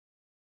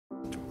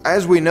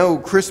as we know,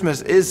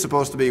 Christmas is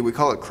supposed to be, we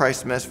call it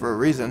Christmas for a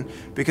reason,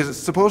 because it's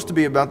supposed to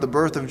be about the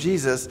birth of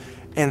Jesus.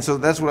 And so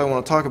that's what I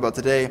want to talk about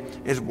today,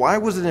 is why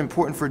was it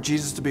important for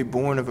Jesus to be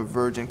born of a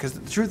virgin? Because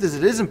the truth is,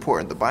 it is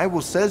important. The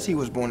Bible says he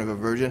was born of a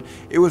virgin.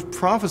 It was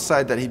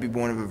prophesied that he'd be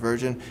born of a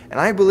virgin, and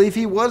I believe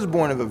he was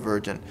born of a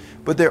virgin.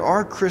 But there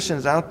are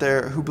Christians out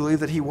there who believe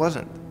that he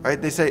wasn't, right?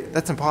 They say,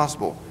 that's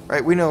impossible,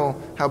 right? We know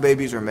how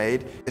babies are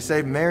made. They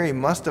say Mary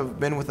must have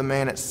been with a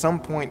man at some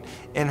point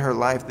in her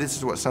life. This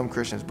is what some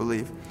Christians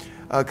believe,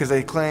 because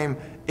they claim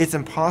it's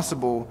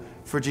impossible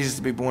for Jesus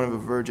to be born of a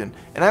virgin.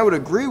 And I would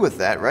agree with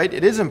that, right?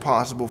 It is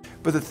impossible.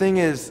 But the thing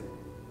is,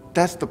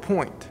 that's the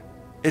point.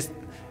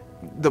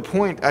 The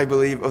point, I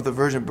believe, of the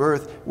virgin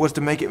birth was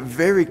to make it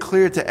very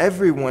clear to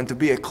everyone, to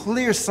be a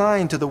clear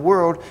sign to the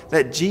world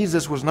that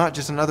Jesus was not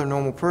just another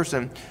normal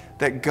person,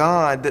 that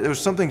there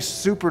was something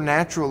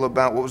supernatural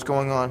about what was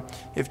going on.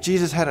 If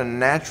Jesus had a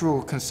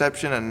natural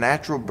conception, a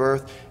natural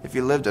birth, if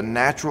he lived a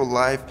natural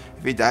life,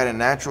 if he died a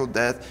natural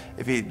death,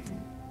 if he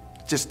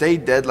just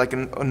stayed dead like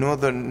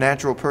another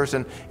natural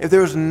person, if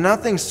there was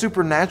nothing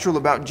supernatural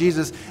about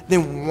Jesus,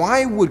 then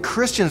why would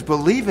Christians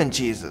believe in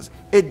Jesus?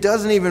 It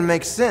doesn't even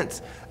make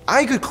sense.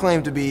 I could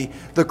claim to be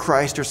the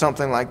Christ or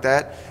something like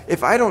that.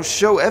 If I don't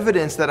show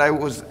evidence that I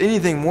was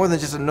anything more than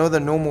just another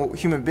normal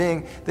human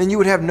being, then you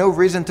would have no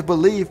reason to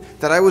believe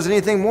that I was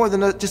anything more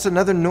than just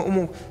another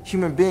normal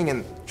human being.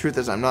 And the truth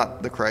is, I'm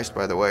not the Christ,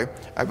 by the way.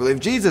 I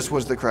believe Jesus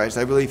was the Christ.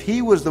 I believe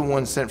he was the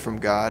one sent from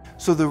God.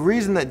 So the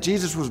reason that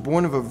Jesus was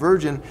born of a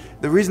virgin,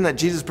 the reason that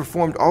Jesus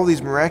performed all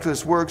these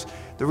miraculous works,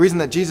 the reason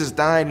that Jesus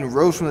died and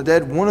rose from the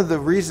dead, one of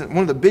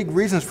the big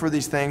reasons for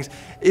these things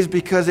is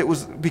because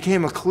it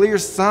became a clear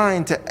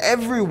sign to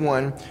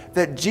everyone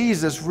that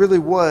Jesus really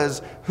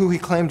was who he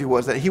claimed he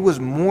was, that he was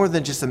more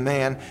than just a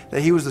man,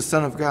 that he was the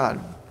Son of God.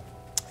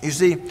 You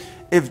see,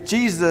 if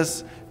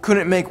Jesus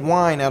couldn't make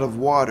wine out of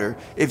water,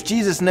 if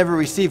Jesus never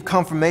received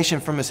confirmation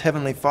from his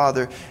heavenly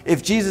Father,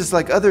 if Jesus,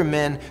 like other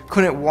men,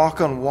 couldn't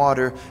walk on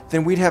water,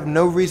 then we'd have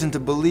no reason to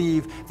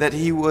believe that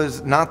he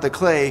was not the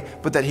clay,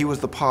 but that he was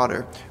the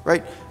potter,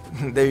 right?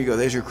 There you go,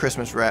 there's your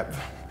Christmas wrap.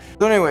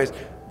 So anyways,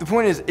 the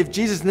point is, if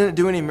Jesus didn't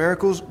do any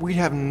miracles, we'd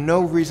have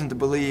no reason to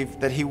believe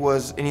that he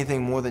was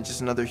anything more than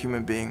just another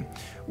human being.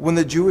 When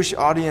the Jewish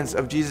audience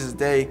of Jesus'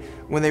 day,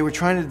 when they were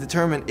trying to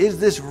determine, is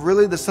this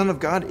really the Son of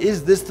God?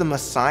 Is this the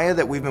Messiah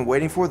that we've been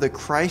waiting for, the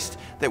Christ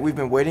that we've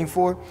been waiting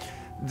for?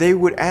 They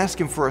would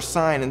ask him for a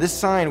sign, and this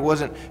sign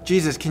wasn't,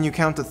 Jesus, can you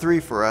count to 3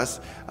 for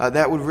us?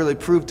 That would really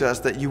prove to us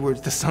that you were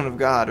the Son of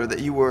God, or that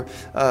you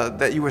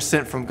were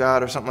sent from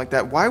God, or something like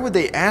that. Why would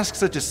they ask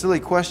such a silly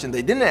question?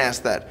 They didn't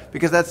ask that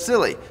because that's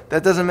silly.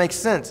 That doesn't make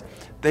sense.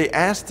 They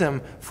asked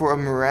him for a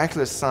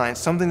miraculous sign,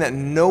 something that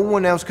no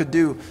one else could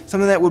do,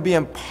 something that would be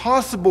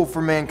impossible for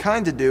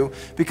mankind to do,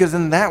 because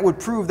then that would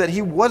prove that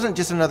he wasn't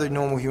just another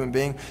normal human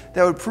being.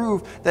 That would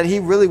prove that he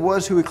really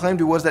was who he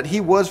claimed he was, that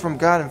he was from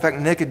God. In fact,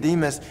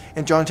 Nicodemus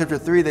in John chapter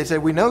 3, he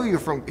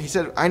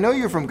said, I know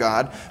you're from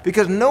God,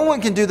 because no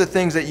one can do the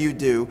things that you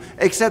do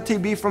except he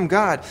be from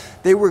God.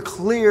 They were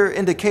clear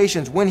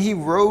indications. When he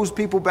rose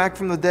people back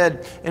from the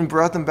dead and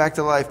brought them back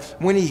to life,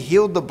 when he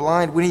healed the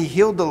blind, when he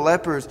healed the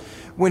lepers,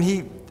 when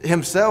he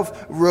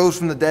himself rose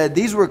from the dead,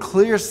 these were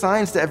clear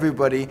signs to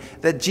everybody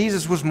that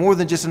Jesus was more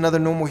than just another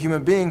normal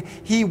human being.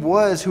 He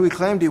was who he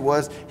claimed he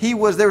was.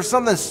 There was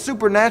something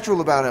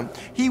supernatural about him.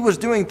 He was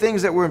doing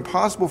things that were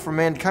impossible for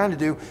mankind to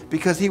do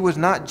because he was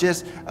not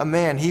just a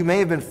man. He may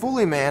have been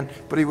fully man,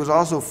 but he was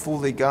also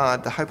fully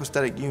God, the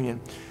hypostatic union.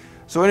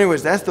 So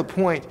anyways, that's the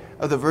point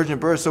of the virgin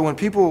birth. So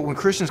when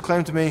Christians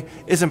claim to me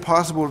it's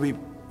impossible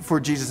for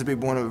Jesus to be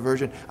born of a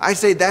virgin, I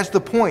say that's the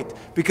point,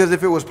 because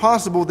if it was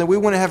possible, then we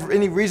wouldn't have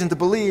any reason to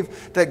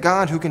believe that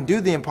God, who can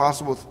do the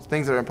impossible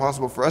things that are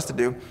impossible for us to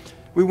do,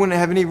 we wouldn't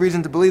have any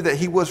reason to believe that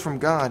he was from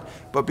God.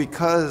 But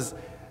because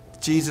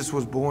Jesus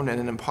was born in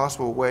an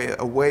impossible way,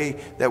 a way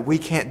that we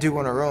can't do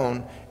on our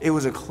own, it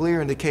was a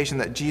clear indication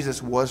that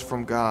Jesus was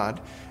from God.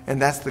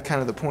 And that's the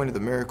kind of the point of the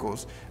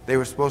miracles. They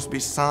were supposed to be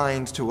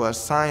signs to us,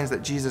 signs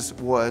that Jesus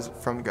was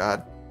from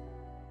God.